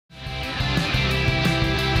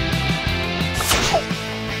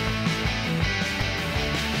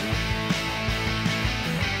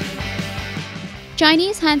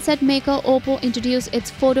Chinese handset maker OPPO introduced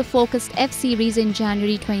its photo-focused F series in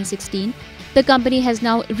January 2016. The company has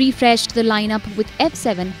now refreshed the lineup with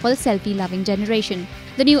F7 for the selfie-loving generation.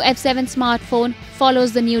 The new F7 smartphone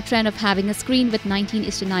follows the new trend of having a screen with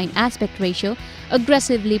 19:9 aspect ratio,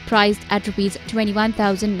 aggressively priced at Rs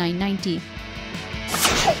 21,990.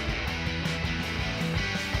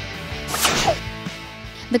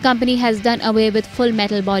 The company has done away with full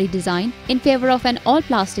metal body design in favor of an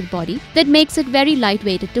all-plastic body that makes it very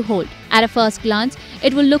lightweighted to hold. At a first glance,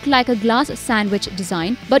 it will look like a glass sandwich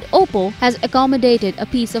design, but OPPO has accommodated a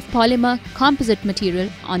piece of polymer composite material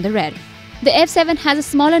on the rear. The F7 has a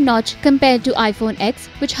smaller notch compared to iPhone X,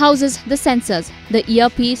 which houses the sensors, the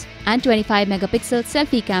earpiece, and 25-megapixel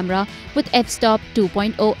selfie camera with f-stop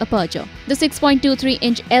 2.0 aperture. The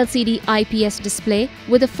 6.23-inch LCD IPS display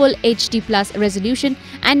with a full HD+ resolution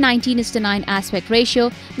and 19:9 aspect ratio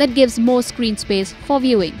that gives more screen space for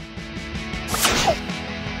viewing.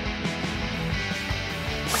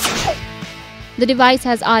 The device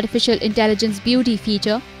has artificial intelligence beauty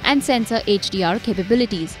feature and sensor HDR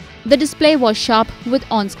capabilities. The display was sharp with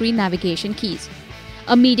on-screen navigation keys.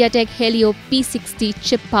 A MediaTek Helio P60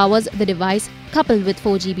 chip powers the device, coupled with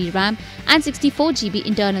 4GB RAM and 64GB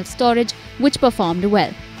internal storage, which performed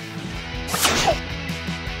well.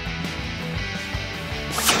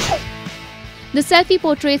 The selfie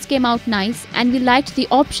portraits came out nice, and we liked the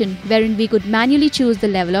option wherein we could manually choose the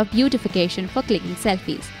level of beautification for clicking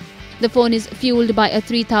selfies. The phone is fueled by a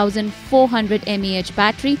 3400 mAh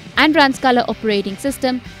battery and runs color operating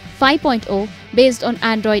system 5.0 based on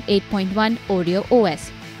Android 8.1 Oreo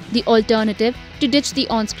OS. The alternative to ditch the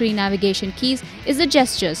on-screen navigation keys is the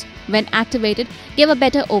gestures. When activated, give a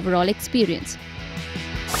better overall experience.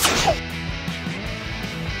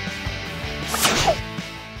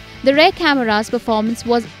 The rear camera's performance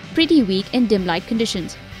was pretty weak in dim light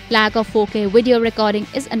conditions. Lack of 4K video recording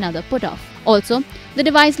is another put-off. Also, the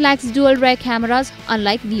device lacks dual rear cameras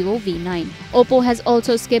unlike Vivo V9. OPPO has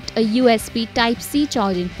also skipped a USB Type-C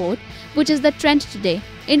charging port, which is the trend today,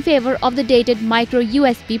 in favor of the dated micro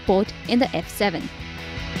USB port in the F7.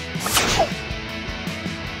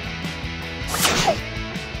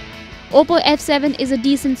 OPPO F7 is a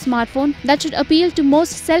decent smartphone that should appeal to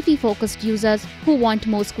most selfie-focused users who want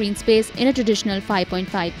more screen space in a traditional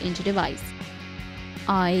 5.5-inch device.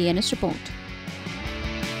 IANS report.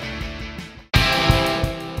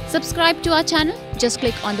 Subscribe to our channel. Just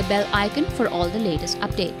click on the bell icon for all the latest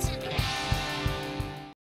updates.